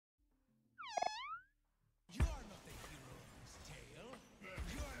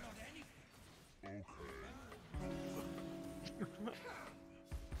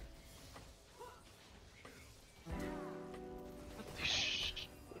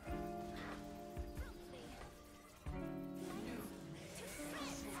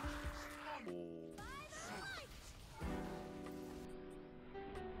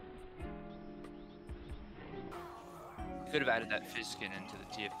Could have added that fizz skin into the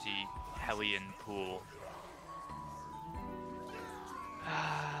TFT Hellion pool.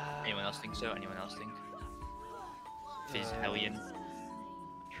 Anyone else think so? Anyone else think? Fizz Hellion.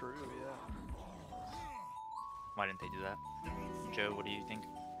 True, yeah. Why didn't they do that? Joe, what do you think?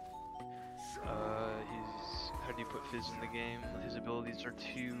 How do you put Fizz in the game? His abilities are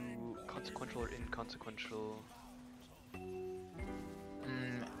too consequential or inconsequential.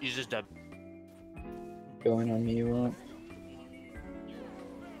 He's just dead. Going on me, you won't.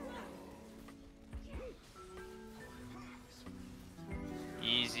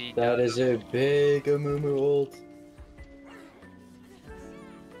 Easy. That is a big Amumu ult.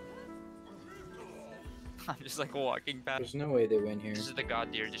 I'm just like walking back. There's no way they win here. This is the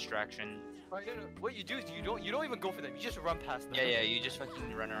god deer distraction. Right, no, what you do is you don't even go for them. You just run past them. Yeah, you just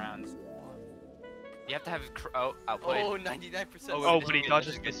fucking run around. You have to have outplayed. Oh, 99%. Oh, but he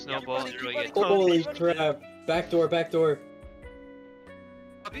dodges get snowball. Really good. Holy crap! Backdoor, backdoor.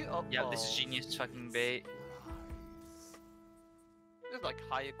 Yeah, this is genius fucking bait. There's like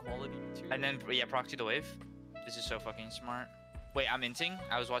higher quality too. And then yeah, proxy the wave. This is so fucking smart. Wait, I'm inting.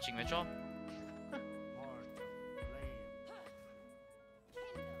 I was watching Mitchell.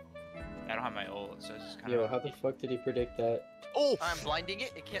 I don't have my ult, so it's just kind of. Yo, how the fuck did he predict that? Oh! I'm blinding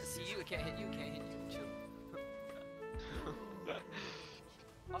it. It can't see you. It can't hit you. It can't hit you. Chill.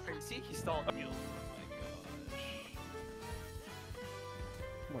 Okay, see, he stalled. Oh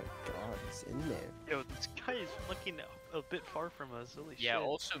my god, he's in there. Yo, this guy is looking a bit far from us. Holy shit. Yeah,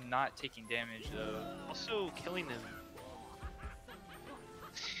 also not taking damage though. Also killing him.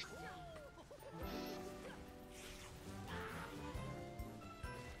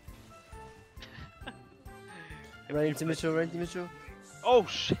 Right into Mitchell, right into Mitchell. Oh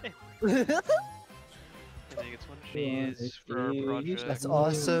shit! I think it's one phase for our project. That's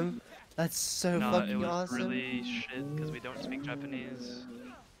awesome. That's so No, it fucking was awesome. really shit because we don't speak Japanese,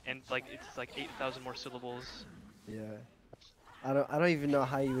 and like it's like 8,000 more syllables. Yeah. I don't even know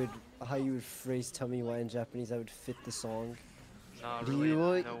how you would phrase "tell me why" in Japanese that would fit the song. Not Do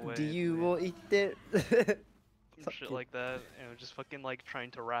really. you No way. do you eat it? Some shit like that, just fucking like trying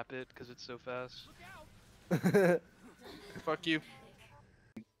to rap it because it's so fast. Fuck you.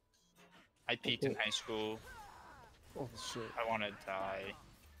 I peaked in high school. Oh shit. I want to die.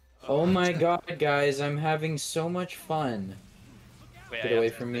 Oh my god, guys, I'm having so much fun. Wait, Get away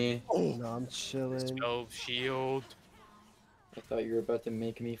from me. No, I'm chilling. Oh, shield. I thought you were about to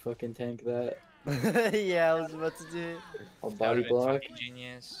make me fucking tank that. Yeah, I was about to do it. I'll That body would've been block. fucking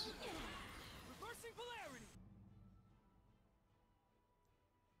genius.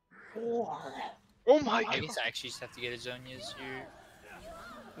 Oh my I god! guess I actually just have to get a Zonia's here.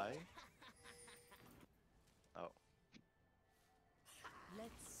 Oh.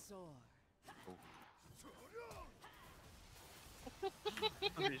 Let's soar.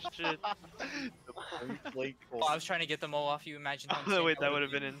 Holy shit. Oh, I was trying to get them all off you. Imagine how insane Oh, wait, that would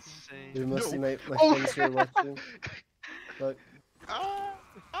have would've been insane. Dude, mostly my Oh. friends who are watching. But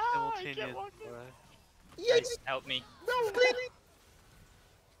Simultaneous. Guys, help me.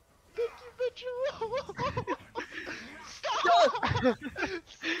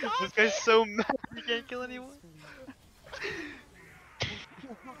 This guy's so mad he can't kill anyone.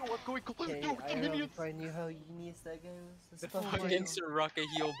 okay, I don't know if I knew how genius that guy was. That's not Fucking Soraka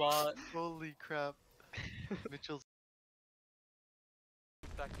heal bot. Holy crap. Mitchell's.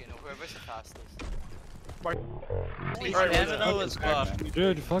 Back in, whoever's the fastest.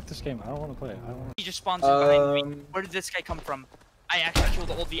 Dude, fuck this game. I don't want to play it. I don't want He just spawns in behind me. Where did this guy come from? I actually killed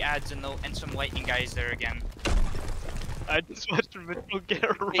all the ads and some lightning guys there again. I just watched Mitchell get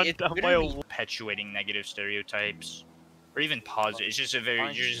run It's down by a literally wall. perpetuating negative stereotypes. Or even positive. It's just a very,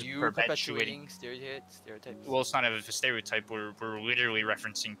 Aren't you're just you perpetuating. stereotypes? Well, it's not a stereotype. We're literally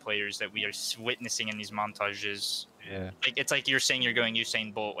referencing players that we are witnessing in these montages. Yeah. Like it's like you're saying you're going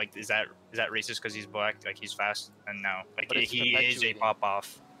Usain Bolt. Like is that racist because he's black? Like he's fast? And no, like But it's he is a perpetuating. pop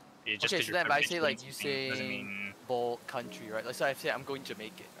off. Just Okay, 'cause so you're then if I say like perpetuating something doesn't Usain mean- Bolt country, right? Let's say I say I'm going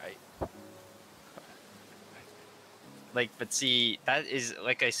Jamaican, right? Like, but see, that is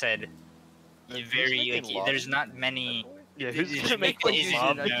like I said, Who's very making like lobby? there's not many. Yeah, who's gonna make Jamaica one isn't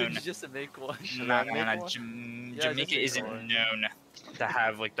mob? I known. could just make one. Jamaica isn't known to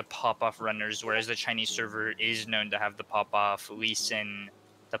have like the pop-off runners, whereas the Chinese server is known to have the pop-off Lee Sin,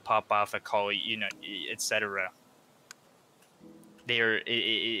 the pop-off Akali, you know, etc. It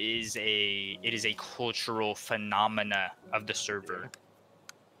is a cultural phenomena of the server.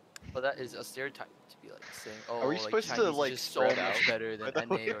 Well, that is a stereotype to be like saying, oh, Are we like supposed to, Chinese like, is just so spread much out? better than By the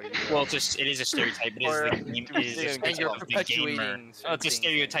NA way? or Europe. Well, it is a stereotype. It is Or the do game. we It is a say And you're stereotype of the gamer. perpetuating Oh, it's a certain things.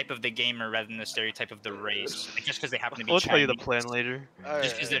 stereotype of the gamer rather than the stereotype of the race. Like, just because they happen to be We'll Chinese. tell you the plan later.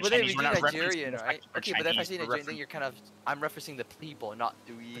 Just because they're But then Chinese, we we're do not Nigerian, referencing the right? fact that they're Okay, but if I Chinese, say we're Nigerian, then you're kind of I'm referencing the people, not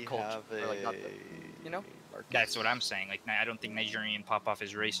the culture. have Or like not the, you know? That's what I'm saying. Like, I don't think Nigerian pop-off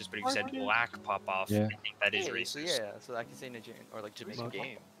is racist, but if you said black pop-off, Yeah. I think that is Hey, racist. so yeah, so I can say Nigerian or like It's Jamaican. a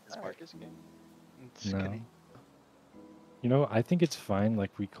game. It's Alright. Marcus game. It's No. skinny. You know, I think it's fine.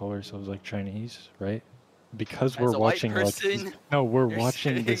 Like we call ourselves like Chinese, right? Because As we're a white watching like person, this- no, we're you're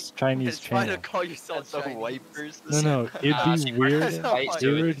watching saying this Chinese it's fine to channel. call yourself That's a Chinese. white person. No, it'd see, be weird. That's not Right, fine. It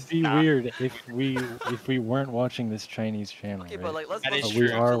so would it's be not- weird if we weren't watching this Chinese channel, Okay, right? but like let's That let's is true.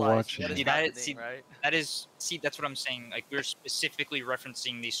 We are visualize watching. what is See, that is- happening, see, right? That's what I'm saying. Like, we're specifically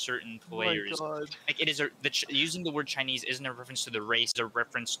referencing these certain Oh my players. god. Like, it is using the word Chinese isn't a reference to the race; it's a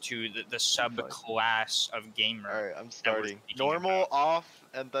reference to the subclass of gamer. Alright, I'm starting. speaking Normal, off,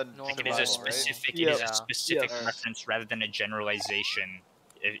 and then Normal, Like, it is a survival, right? specific, Yep. it is a specific Yes. reference rather than a generalization.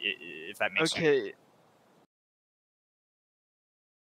 If that makes sense. Okay,